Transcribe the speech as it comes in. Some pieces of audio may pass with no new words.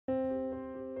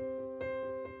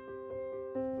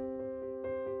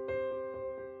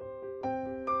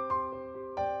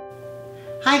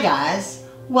Hi guys,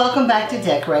 welcome back to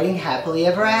Decorating Happily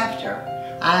Ever After.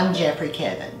 I'm Jeffrey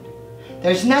Kevin.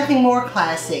 There's nothing more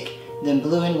classic than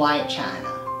blue and white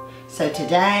china. So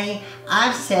today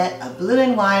I've set a blue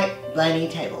and white bunny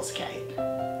tablescape.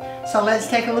 So let's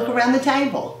take a look around the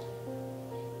table.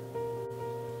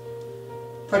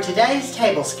 For today's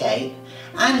tablescape,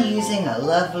 I'm using a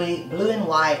lovely blue and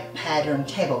white pattern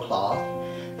tablecloth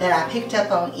that I picked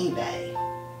up on eBay.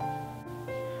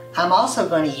 I'm also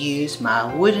going to use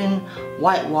my wooden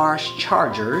whitewash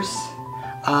chargers.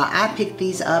 I picked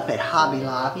these up at Hobby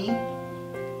Lobby.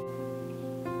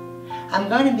 I'm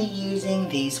going to be using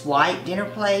these white dinner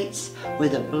plates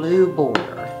with a blue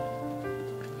border.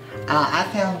 I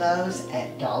found those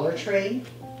at Dollar Tree.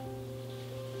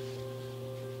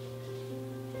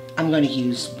 I'm going to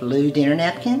use blue dinner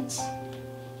napkins.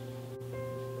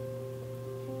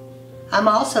 I'm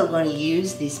also going to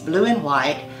use these blue and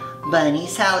white bunny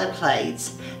salad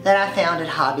plates that I found at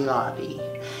Hobby Lobby.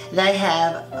 They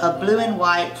have a blue and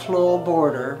white floral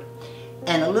border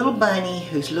and a little bunny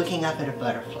who's looking up at a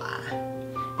butterfly.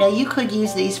 Now you could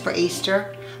use these for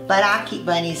Easter, but I keep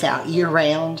bunnies out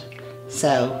year-round,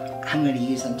 so I'm going to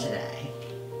use them today.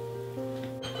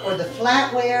 For the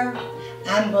flatware,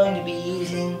 I'm going to be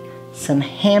using some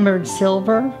hammered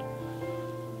silver.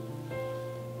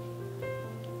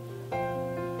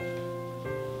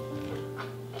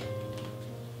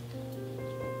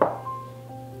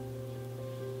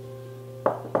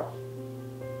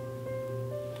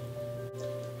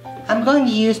 I'm going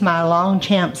to use my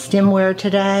Longchamp stemware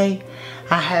today.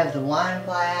 I have the wine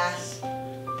glass,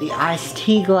 the iced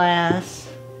tea glass,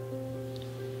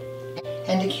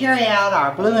 and to carry out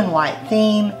our blue and white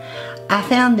theme, I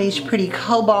found these pretty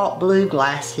cobalt blue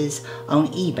glasses on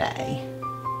eBay.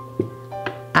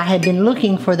 I had been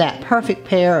looking for that perfect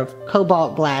pair of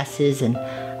cobalt glasses and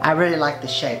I really like the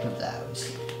shape of those.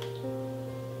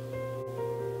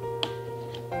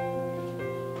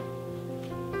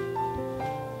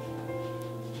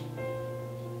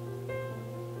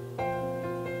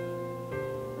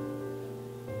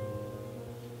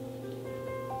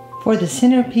 For the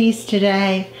centerpiece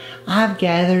today, I've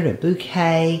gathered a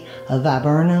bouquet of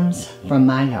viburnums from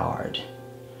my yard.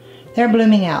 They're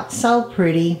blooming out so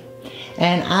pretty,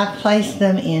 and I've placed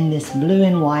them in this blue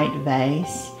and white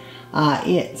vase.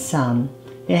 It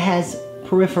has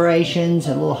perforations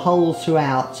and little holes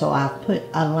throughout, so I've put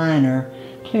a liner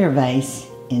clear vase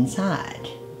inside.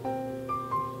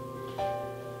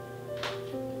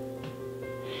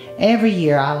 Every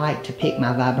year I like to pick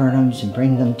my viburnums and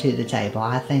bring them to the table.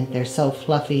 I think they're so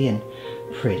fluffy and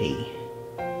pretty.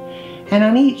 And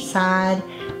on each side,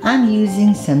 I'm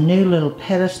using some new little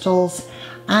pedestals.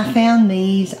 I found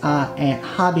these at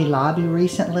Hobby Lobby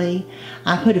recently.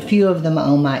 I put a few of them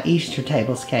on my Easter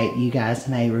tablescape, you guys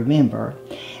may remember.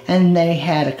 And they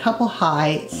had a couple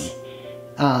heights.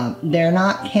 They're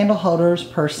not candle holders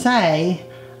per se.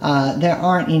 There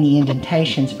aren't any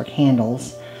indentations for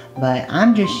candles. But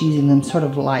I'm just using them sort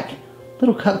of like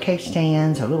little cupcake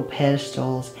stands or little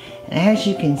pedestals. And as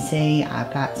you can see,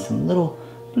 I've got some little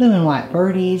blue and white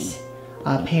birdies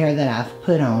up here that I've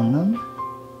put on them.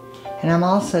 And I'm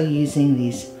also using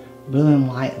these blue and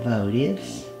white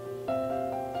votives.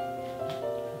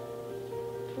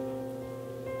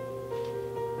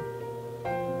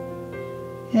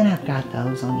 And I've got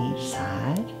those on each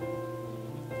side.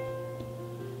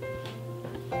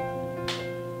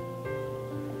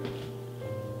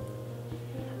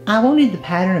 I wanted the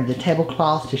pattern of the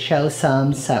tablecloth to show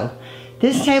some, so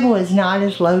this table is not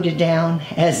as loaded down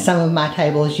as some of my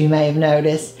tables you may have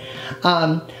noticed,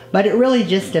 but it really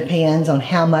just depends on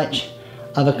how much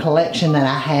of a collection that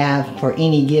I have for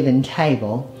any given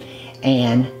table,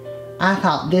 and I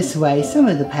thought this way some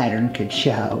of the pattern could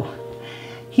show.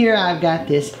 Here I've got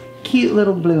this cute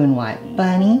little blue and white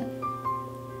bunny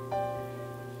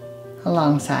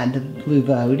alongside the blue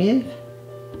votive.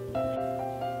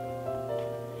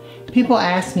 People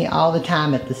ask me all the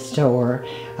time at the store,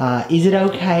 is it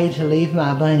okay to leave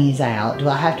my bunnies out? Do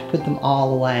I have to put them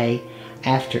all away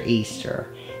after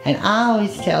Easter? And I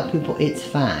always tell people it's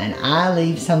fine. I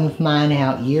leave some of mine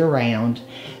out year-round.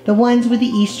 The ones with the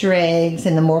Easter eggs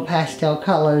and the more pastel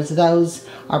colors, those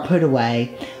are put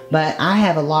away. But I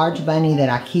have a large bunny that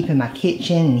I keep in my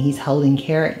kitchen and he's holding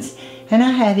carrots, and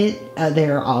I have it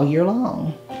there all year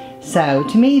long. So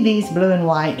to me, these blue and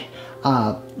white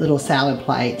little salad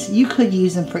plates, you could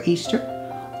use them for Easter,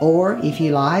 or if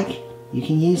you like, you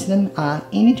can use them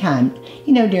anytime,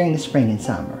 you know, during the spring and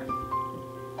summer.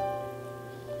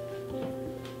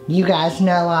 You guys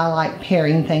know I like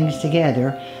pairing things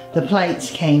together. The plates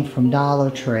came from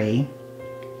Dollar Tree.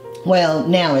 Well,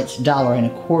 now it's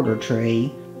 $1.25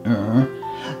 tree.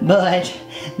 but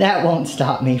that won't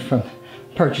stop me from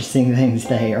purchasing things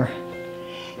there.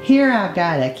 Here I've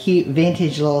got a cute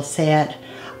vintage little set.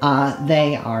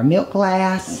 They are milk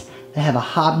glass. They have a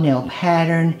hobnail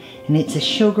pattern, and it's a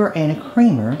sugar and a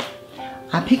creamer.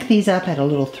 I picked these up at a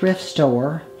little thrift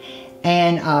store,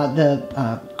 and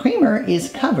the creamer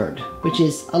is covered, which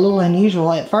is a little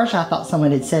unusual. At first I thought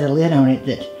someone had set a lid on it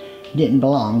that didn't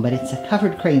belong, but it's a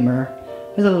covered creamer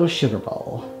with a little sugar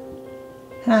bowl.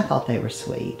 And I thought they were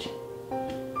sweet.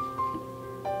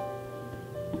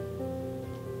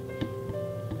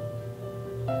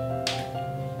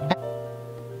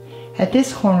 At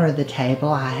this corner of the table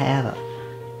I have a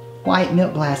white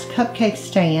milk glass cupcake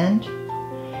stand,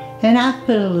 and I've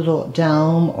put a little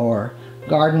dome or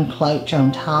garden cloche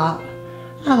on top.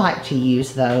 I like to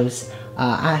use those.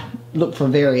 I look for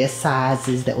various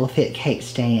sizes that will fit cake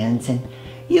stands, and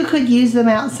you could use them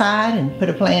outside and put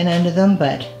a plant under them,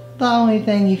 but the only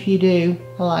thing, if you do,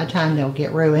 a lot of time they'll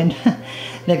get ruined.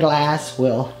 The glass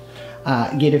will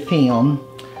get a film.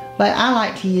 But I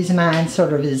like to use mine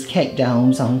sort of as cake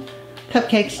domes on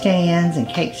cupcake stands and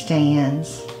cake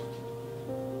stands.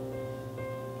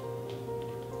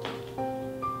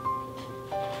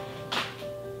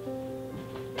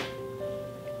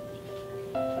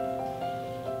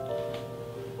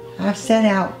 I've set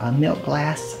out a milk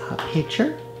glass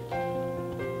picture.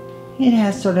 It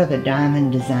has sort of a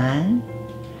diamond design,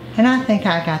 and I think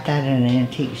I got that at an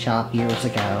antique shop years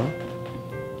ago.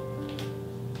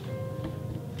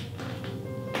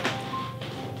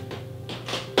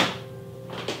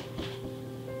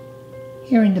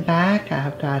 Here in the back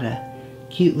I've got a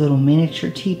cute little miniature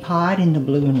teapot in the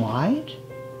blue and white.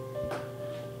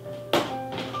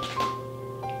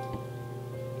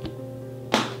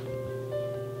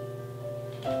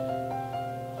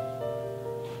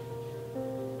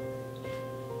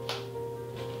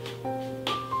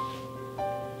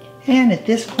 And at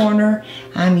this corner,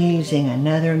 I'm using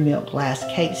another milk glass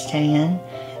cake stand.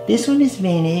 This one is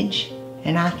vintage,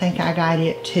 and I think I got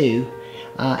it too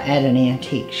at an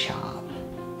antique shop.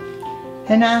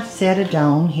 And I've set a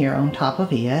dome here on top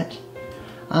of it.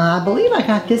 I believe I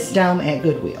got this dome at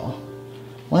Goodwill.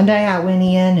 One day I went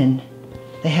in and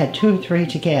they had 2 or 3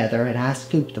 together, and I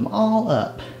scooped them all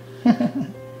up.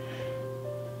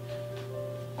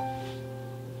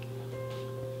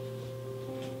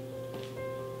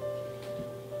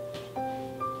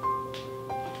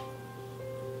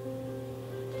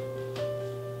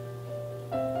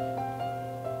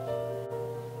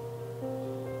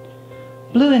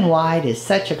 Blue and white is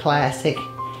such a classic.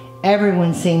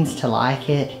 Everyone seems to like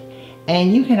it.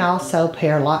 And you can also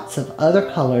pair lots of other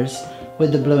colors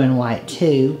with the blue and white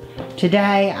too.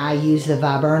 Today I used the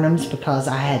viburnums because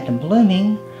I had them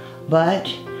blooming, but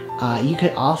you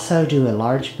could also do a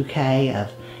large bouquet of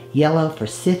yellow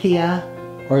forsythia,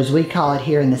 or as we call it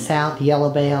here in the South, yellow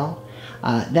bell.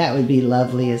 That would be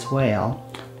lovely as well.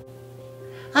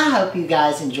 I hope you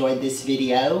guys enjoyed this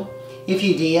video. If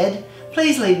you did,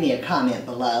 please leave me a comment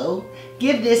below.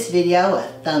 Give this video a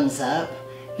thumbs up.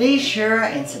 Be sure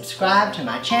and subscribe to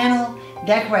my channel,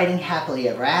 Decorating Happily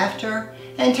Ever After,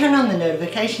 and turn on the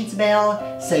notifications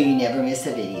bell so you never miss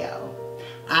a video.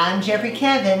 I'm Jeffrey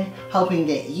Kevin, hoping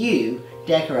that you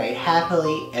decorate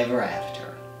happily ever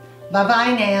after.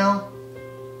 Bye-bye now.